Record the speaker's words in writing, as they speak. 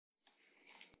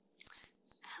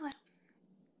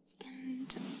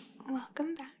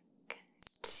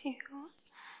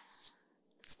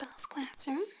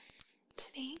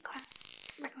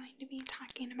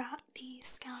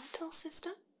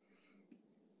system.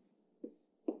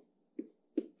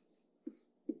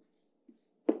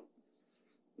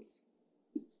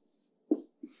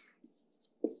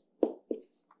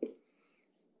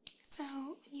 So,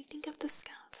 when you think of the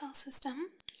skeletal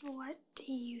system, what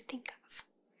do you think of?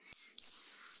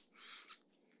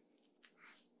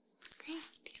 Great.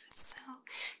 So,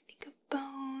 think of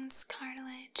bones,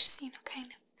 cartilage, kind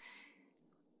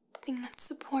of thing that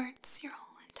supports your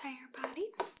whole entire body.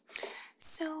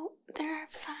 So, there are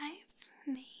 5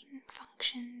 main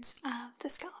functions of the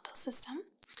skeletal system.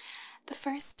 The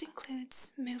first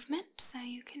includes movement, so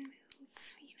you can move,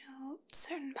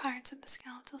 certain parts of the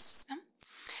skeletal system.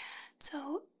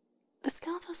 So, the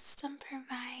skeletal system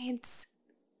provides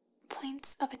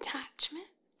points of attachment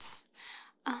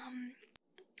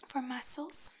for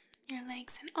muscles, your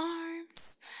legs and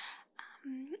arms,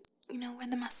 where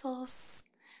the muscles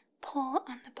pull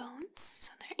on the bones,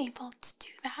 so they're able to do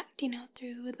that,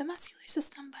 through the muscular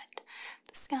system, but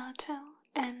the skeletal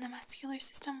and the muscular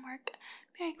system work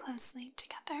very closely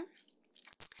together.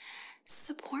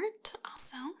 Support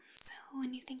also, so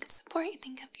when you think of support, you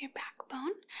think of your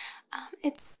backbone.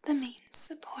 It's the main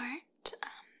support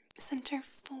center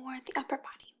for the upper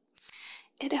body.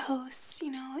 It hosts,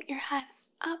 your head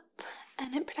up,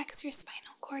 and it protects your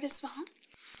spinal cord as well.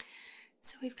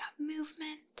 So we've got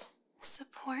movement,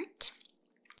 support.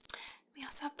 We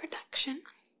also have protection.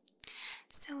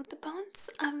 So the bones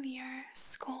of your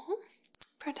skull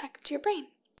protect your brain.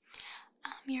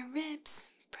 Your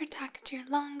ribs protect your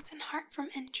lungs and heart from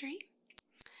injury.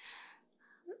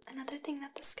 Another thing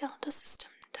that the skeletal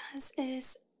system does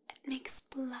is it makes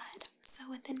blood. So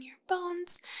within your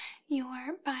bones,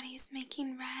 your body is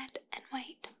making red and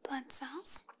white blood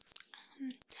cells.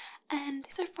 And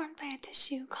these are formed by a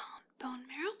tissue called bone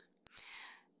marrow.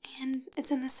 And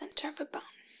it's in the center of a bone.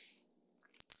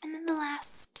 And then the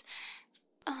last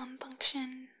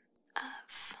function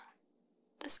of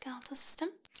the skeletal system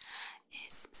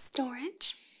is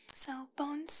storage. So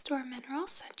bones store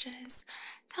minerals such as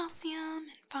calcium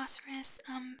and phosphorus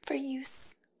for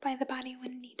use by the body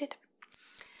when needed.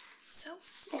 So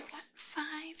we've got 5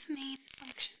 main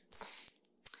functions.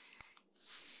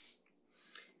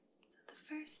 So the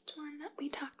first one that we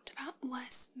talked about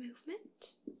was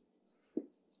movement.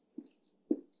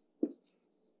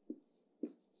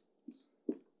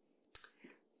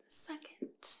 The second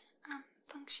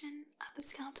function of the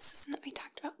skeletal system that we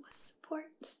talked about was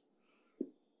support.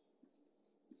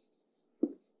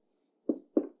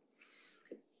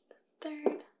 The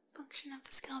third function of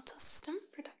the skeletal system,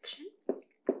 protection.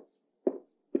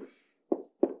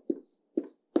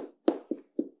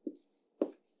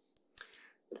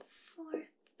 The fourth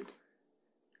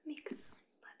makes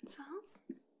blood cells.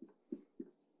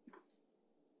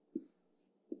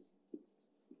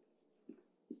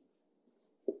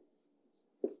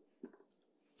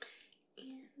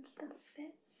 And the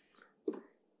fifth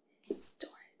is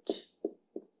storage.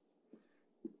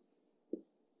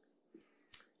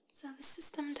 So the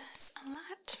system does a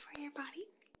lot for your body.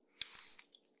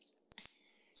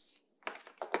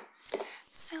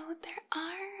 So there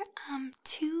are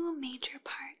 2 major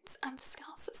parts of the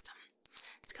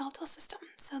skeletal system.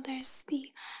 So there's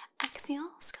the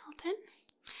axial skeleton.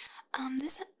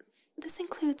 This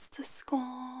includes the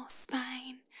skull,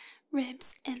 spine,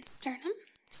 ribs, and sternum.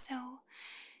 So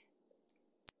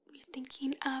you're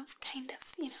thinking of kind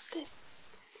of,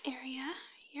 this area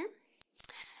here.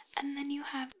 And then you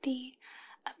have the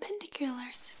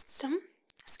appendicular system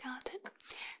skeleton.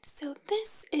 So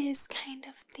this is kind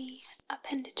of the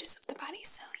appendages of the body.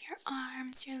 So your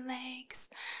arms, your legs,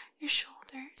 your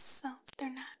shoulders. So they're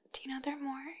not, they're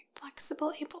more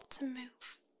flexible, able to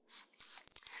move.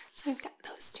 So we've got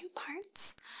those 2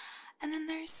 parts. And then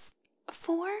there's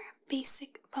 4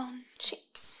 basic bone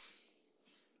shapes.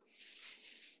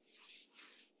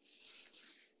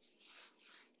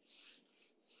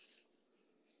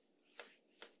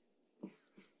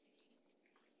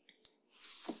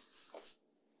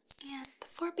 And the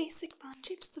 4 basic bone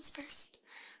shapes, the first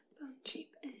bone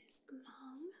shape is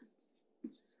long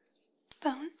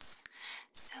bones.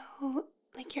 So,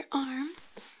 like your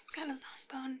arms, got a long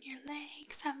bone, your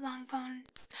legs have long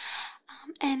bones,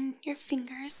 and your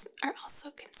fingers are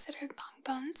also considered long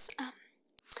bones,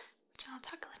 which I'll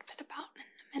talk a little bit about in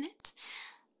a minute.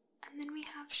 And then we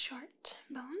have short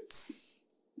bones.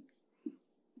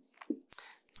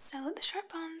 So the short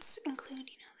bones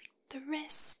include, like the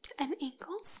wrist and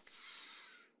ankles.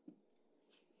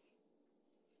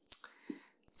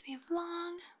 So we have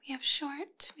long, we have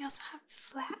short, we also have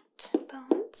flat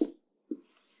bones.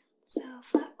 So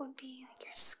flat would be like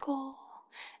your skull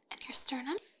and your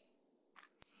sternum.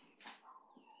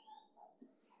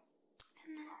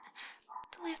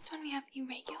 the last one we have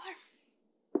irregular.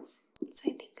 So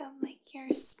I think of like your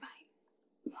spine.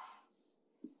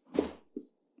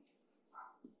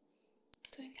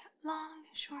 So we've got long,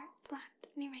 short, flat,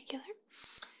 and irregular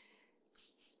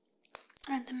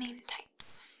are the main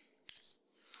types.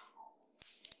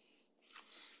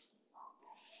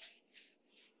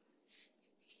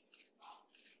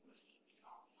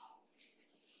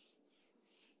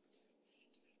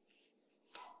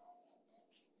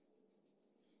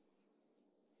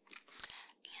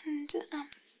 And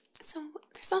so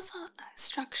there's also a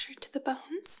structure to the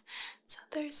bones. So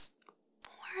there's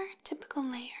 4 typical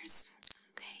layers.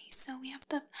 Okay, so we have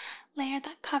the layer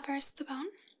that covers the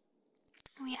bone.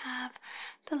 We have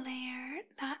the layer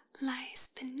that lies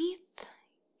beneath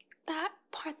that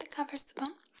part that covers the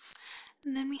bone.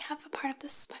 And then we have a part of the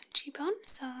spongy bone.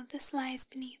 So this lies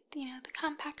beneath, the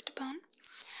compact bone.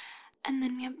 And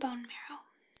then we have bone marrow.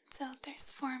 So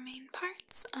there's 4 main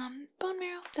parts. Bone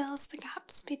marrow fills the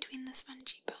gaps between the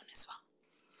spongy bone as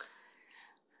well.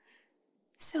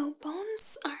 So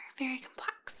bones are very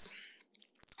complex.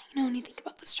 When you think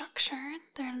about the structure,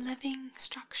 they're living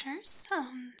structures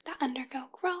that undergo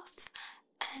growth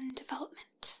and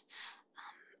development.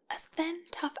 A thin,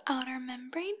 tough outer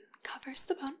membrane covers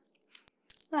the bone,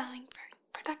 allowing for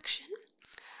production.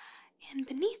 And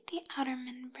beneath the outer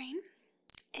membrane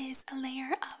is a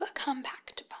layer of a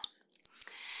compact bone.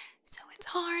 So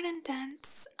it's hard and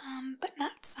dense, but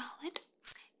not solid.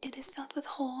 It is filled with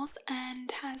holes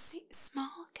and has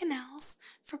small canals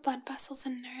for blood vessels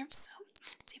and nerves, so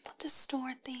it's able to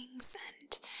store things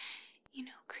and,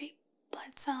 create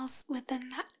blood cells within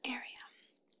that area.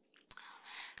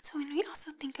 So when we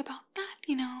also think about that,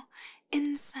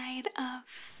 inside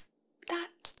of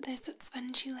that, there's that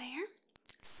spongy layer.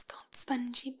 It's called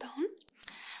spongy bone.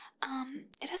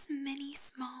 It has many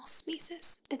small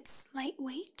spaces. It's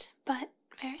lightweight, but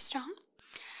very strong.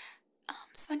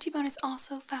 Spongy bone is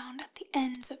also found at the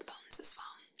ends of bones as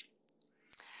well.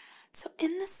 So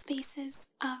in the spaces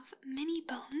of many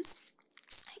bones,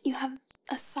 you have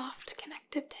a soft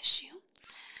connective tissue,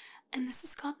 and this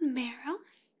is called marrow.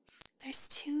 There's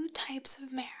 2 types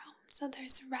of marrow. So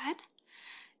there's red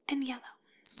and yellow.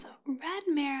 So red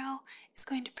marrow is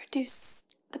going to produce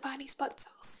the body's blood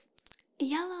cells.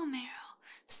 Yellow marrow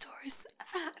stores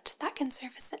fat that can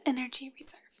serve as an energy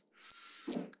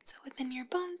reserve. So within your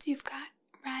bones, you've got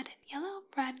red and yellow.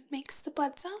 Red makes the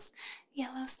blood cells.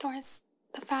 Yellow stores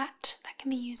the fat that can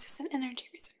be used as an energy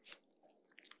reserve.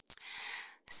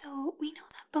 So we know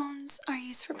that bones are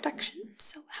used for protection.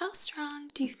 So how strong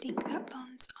do you think that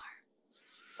bones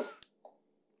are?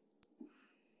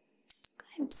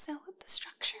 Good. So the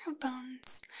structure of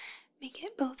bones make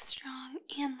it both strong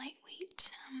and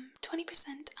lightweight.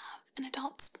 20% of an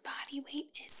adult's body weight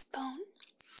is bone.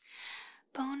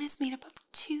 Bone is made up of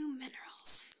 2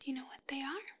 minerals. Do you know what they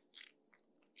are?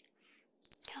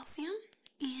 Calcium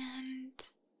and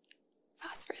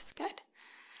phosphorus. Good.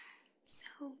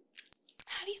 So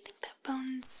how do you think that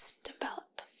bones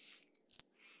develop?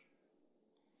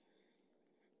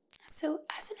 So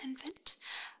as an infant,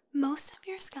 most of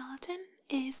your skeleton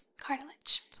is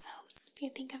cartilage. So if you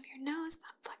think of your nose,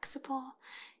 that flexible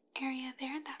area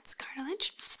there, that's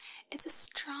cartilage. It's a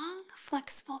strong,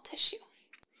 flexible tissue.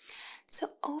 So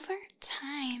over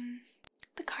time,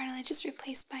 the cartilage is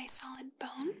replaced by solid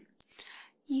bone,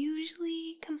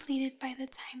 usually completed by the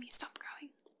time you stop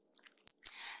growing.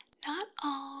 Not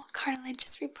all cartilage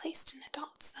is replaced in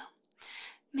adults, though.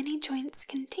 Many joints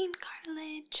contain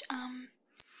cartilage,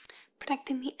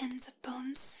 protecting the ends of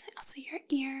bones. Also, your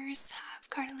ears have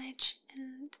cartilage,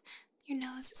 and your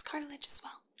nose is cartilage as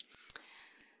well.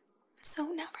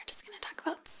 So now we're just going to talk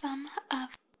about some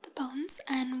of the bones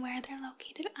and where they're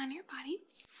located on your body.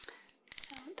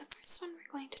 So the first one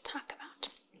we're going to talk about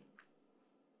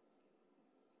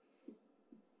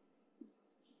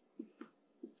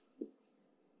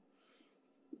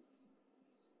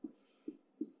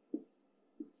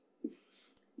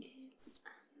is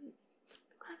the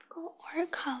clavicle or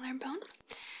collarbone.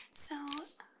 So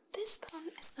this bone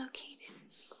is located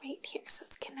right here. So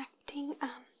it's connecting,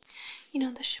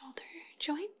 the shoulder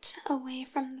joint away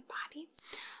from the body.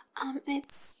 And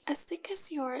it's as thick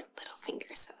as your little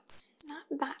finger, so it's not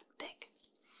that big.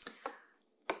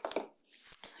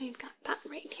 So we've got that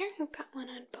right here. We've got one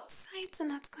on both sides, and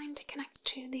that's going to connect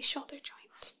to the shoulder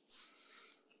joint.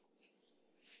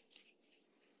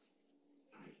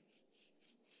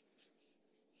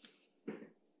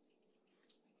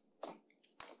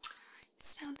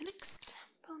 So the next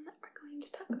bone that we're going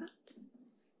to talk about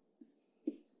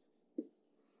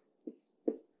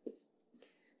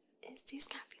is the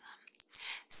scapula.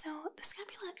 So the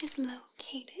scapula is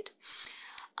located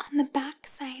on the back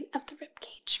side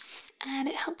and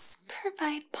it helps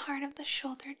provide part of the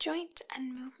shoulder joint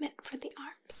and movement for the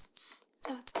arms.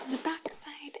 So it's on the back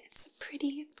side. It's a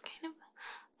pretty kind of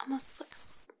almost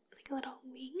looks like a little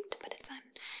winged, but it's on,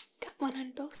 got one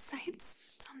on both sides.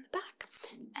 It's on the back,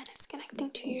 and it's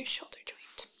connecting to your shoulder joint.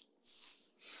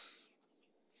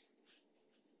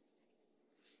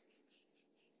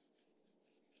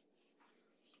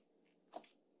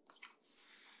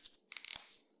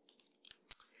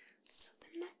 So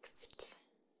the next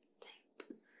type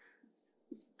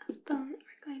of bone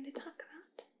we're going to talk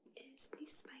about is the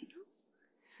spinal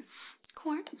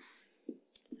cord.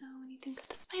 So when you think of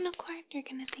the spinal cord, you're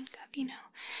going to think of,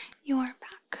 your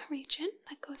back region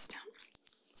that goes down.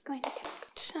 It's going to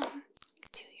connect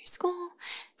to your skull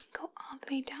and go all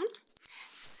the way down.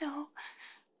 So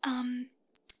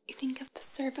you think of the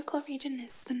cervical region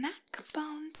as the neck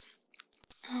bones,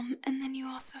 and then you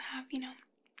also have,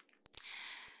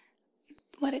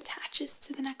 what attaches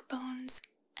to the neck bones,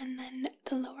 and then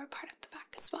the lower part of the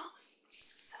back as well.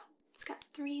 So it's got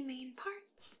three main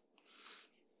parts.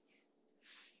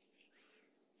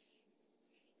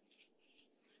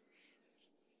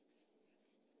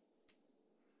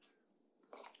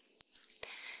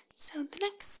 So the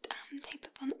next type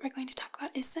of bone that we're going to talk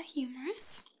about is the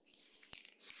humerus.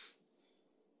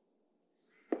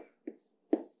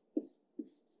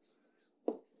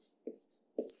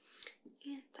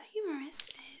 And the humerus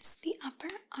is the upper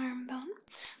arm bone.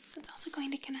 So it's also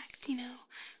going to connect,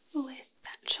 with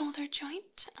that shoulder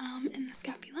joint and the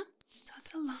scapula. So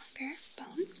it's a longer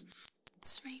bone.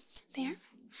 It's right there.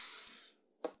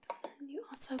 And you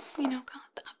also, call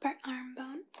it the upper arm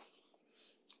bone,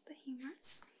 the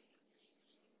humerus.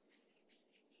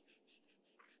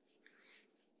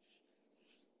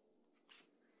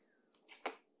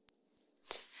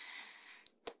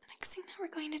 We're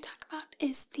going to talk about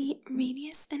is the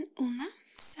radius and ulna.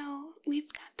 So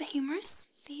we've got the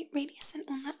humerus. The radius and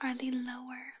ulna are the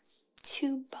lower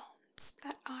two bones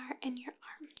that are in your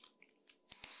arm.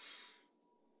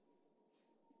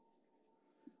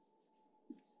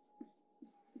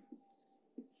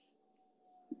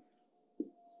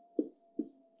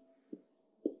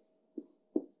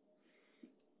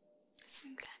 So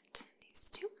we've got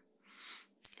these two,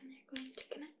 and they're going to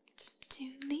connect to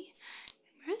the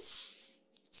humerus.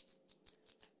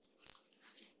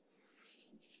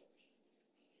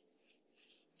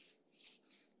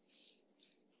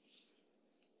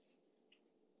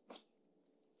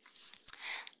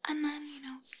 And then,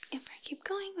 if we keep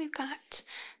going, we've got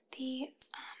the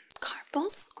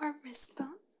carpals or wrist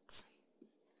bones.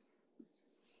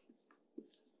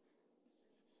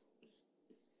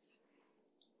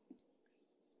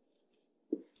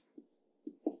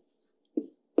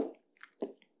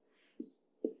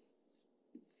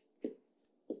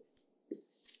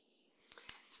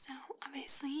 So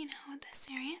obviously, this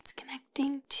area, it's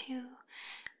connecting to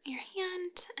your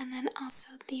hand, and then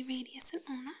also the radius and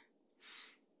ulna.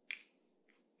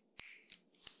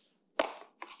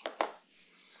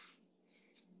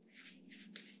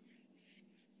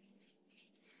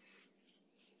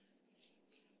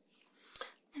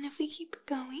 And if we keep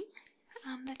going,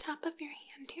 the top of your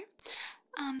hand here,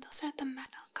 those are the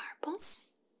metacarpals.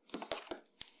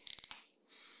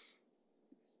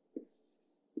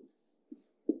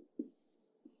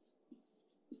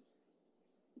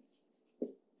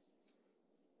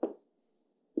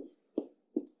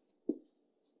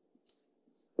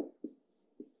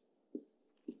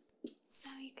 So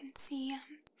you can see,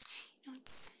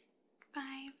 it's 5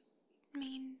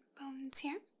 main bones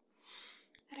here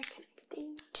that are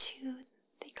connecting to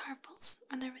the carpals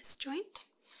or the wrist joint.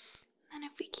 And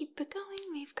if we keep it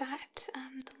going, we've got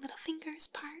the little fingers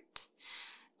part,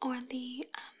 or the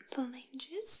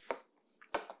phalanges.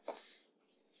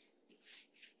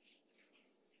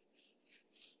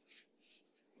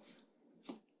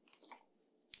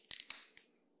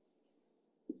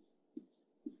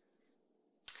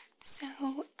 So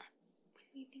when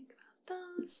we think about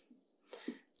those,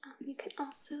 you can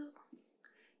also,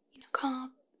 call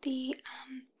the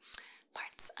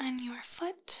parts on your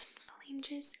foot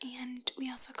phalanges, and we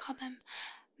also call them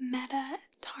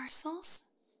metatarsals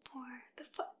for the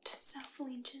foot. So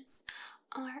phalanges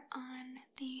are on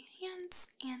the hands,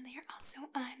 and they are also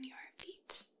on your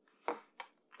feet.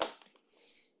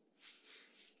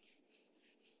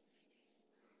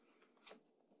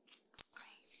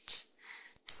 Great.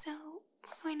 So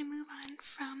we're going to move on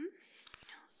from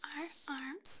our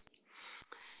arms,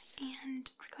 and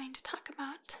we're going to talk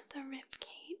about the rib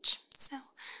cage. So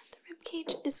the rib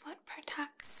cage is what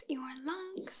protects your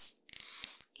lungs,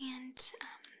 and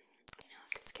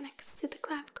it connects to the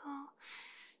clavicle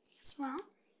as well.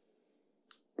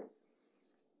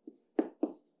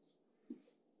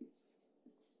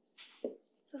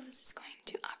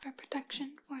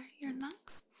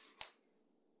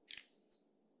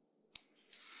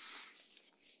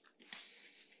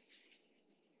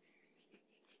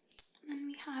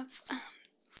 have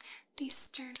the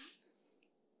sternum.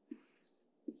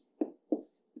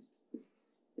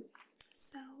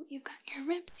 So you've got your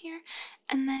ribs here,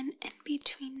 and then in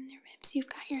between the ribs you've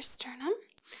got your sternum.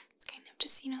 It's kind of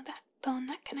just, that bone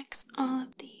that connects all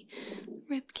of the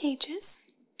rib cages.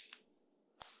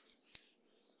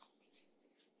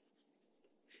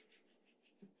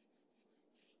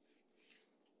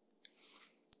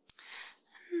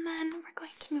 And then we're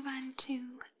going to move on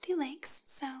to the legs.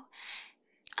 So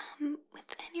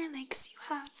within your legs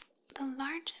you have the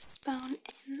largest bone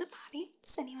in the body.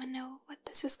 Does anyone know what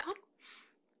this is called?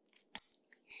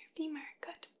 Your femur.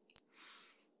 Good.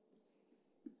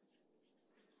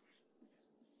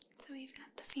 So we've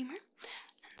got the femur.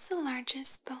 That's the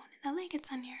largest bone in the leg.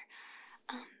 It's on your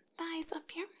thighs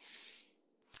up here.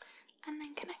 And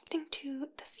then connecting to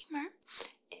the femur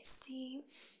is the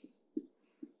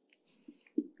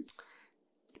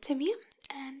tibia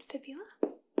and fibula.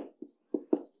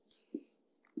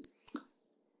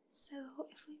 So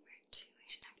if we were to, I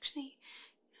should actually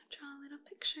draw a little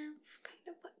picture of kind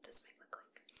of what this might look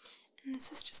like. And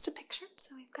this is just a picture.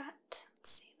 So we've got,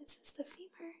 let's see, this is the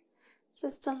femur.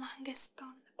 This is the longest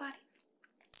bone in the body.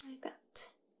 We've got,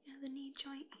 the knee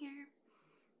joint here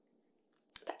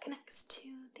that connects to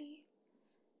the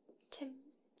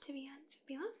tibia and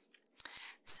fibula.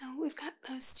 So we've got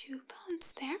those two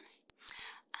bones there.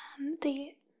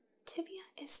 The tibia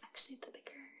is actually the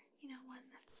bigger, one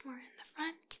that's more in the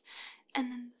front,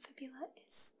 and then the fibula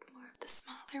is more of the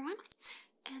smaller one,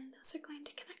 and those are going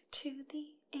to connect to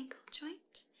the ankle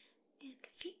joint and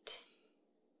feet.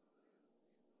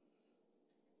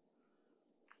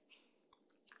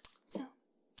 So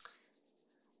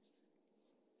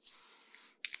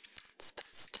it's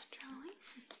best drawing.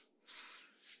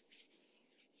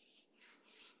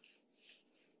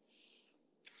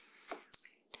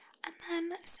 And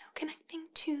then, so connecting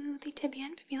to the tibia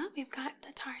and fibula, we've got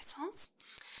the tarsals.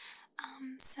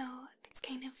 So it's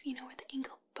kind of, where the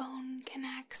ankle bone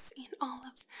connects, and all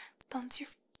of the bones. Your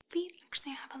feet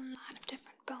actually have a lot of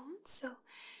different bones. So,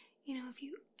 if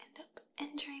you end up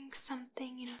injuring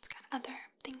something, it's got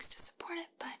other things to support it,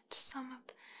 but some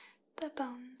of the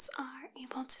bones are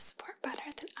able to support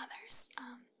better than others.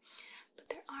 But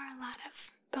there are a lot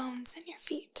of bones in your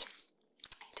feet.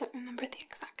 I don't remember the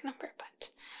exact number,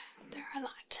 but there are a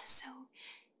lot. So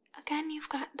again, you've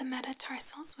got the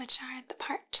metatarsals, which are the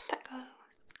part that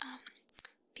goes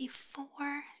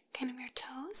before kind of your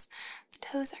toes. The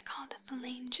toes are called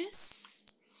phalanges.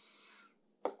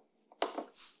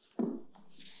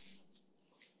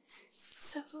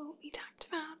 So we talked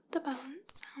about the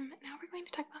bones. Now we're going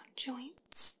to talk about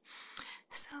joints.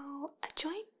 So a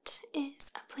joint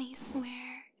is a place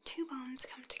where two bones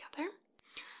come together.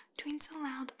 Joints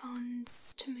allow the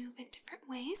bones to move in different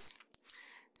ways.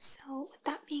 So with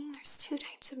that being, there's two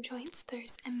types of joints.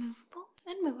 There's immovable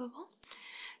and movable.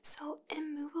 So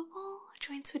immovable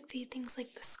joints would be things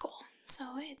like the skull.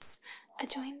 So it's a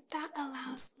joint that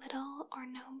allows little or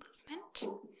no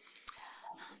movement.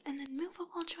 And then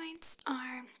movable joints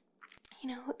are,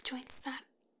 joints that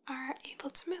are able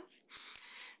to move.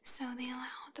 So they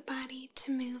allow the body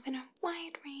to move in a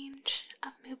wide range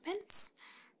of movements.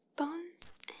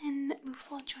 Bones in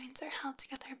movable joints are held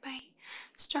together by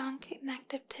strong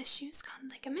connective tissues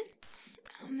called ligaments.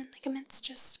 And ligaments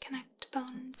just connect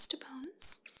bones to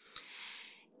bones.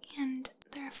 And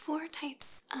there are four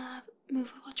types of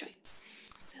movable joints.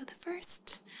 So the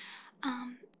first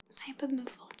type of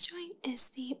movable joint is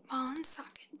the ball and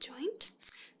socket joint.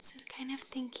 So kind of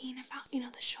thinking about,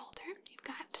 the shoulder. You've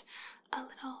got a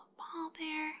little ball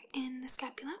there in the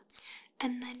scapula,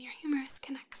 and then your humerus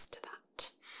connects to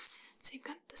that. So you've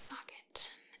got the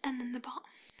socket and then the ball.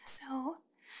 So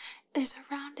there's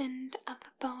a round end of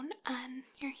a bone on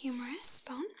your humerus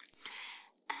bone,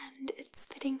 and it's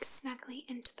fitting snugly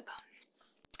into the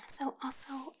bone. So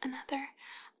also another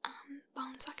ball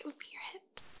and socket would be your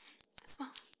hips as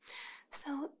well.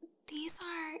 So these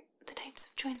are the types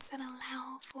of joints that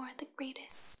allow for the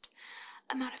greatest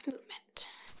amount of movement.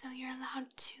 So you're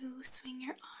allowed to swing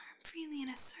your arm freely in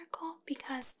a circle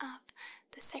because of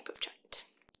this type of joint.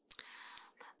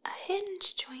 A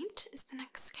hinge joint is the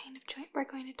next kind of joint we're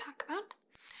going to talk about.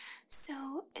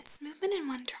 So it's movement in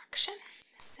one direction.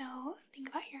 So think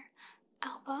about your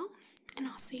elbow and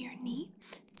also your knee.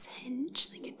 It's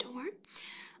hinged like a door.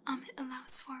 It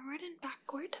allows forward and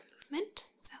backward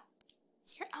movement. So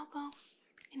your elbow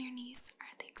and your knees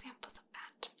are the examples of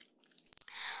that.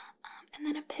 And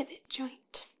then a pivot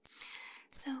joint.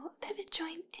 So a pivot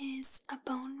joint is a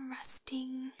bone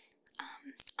resting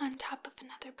on top of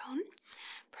another bone,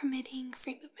 permitting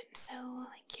free movement. So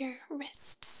like your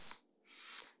wrists,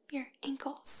 your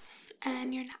ankles,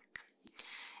 and your neck.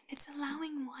 It's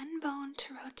allowing one bone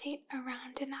to rotate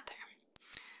around another.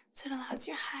 So it allows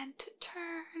your head to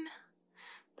turn,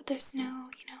 but there's no,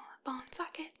 ball and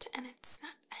socket, and it's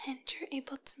not a hinge. You're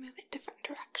able to move it different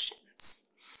directions.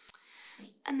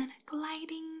 And then a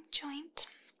gliding joint.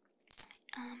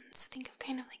 So think of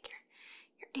kind of like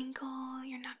your ankle,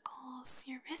 your knuckles,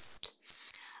 your wrist.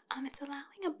 It's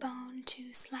allowing a bone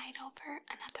to slide over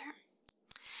another.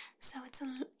 So it's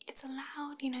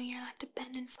allowed, you're allowed to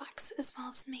bend and flex as well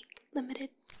as make limited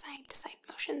side-to-side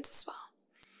motions as well.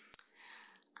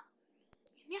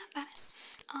 Yeah, that is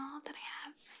all that I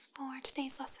have for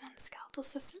today's lesson on the skeletal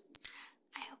system.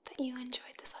 I hope that you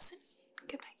enjoyed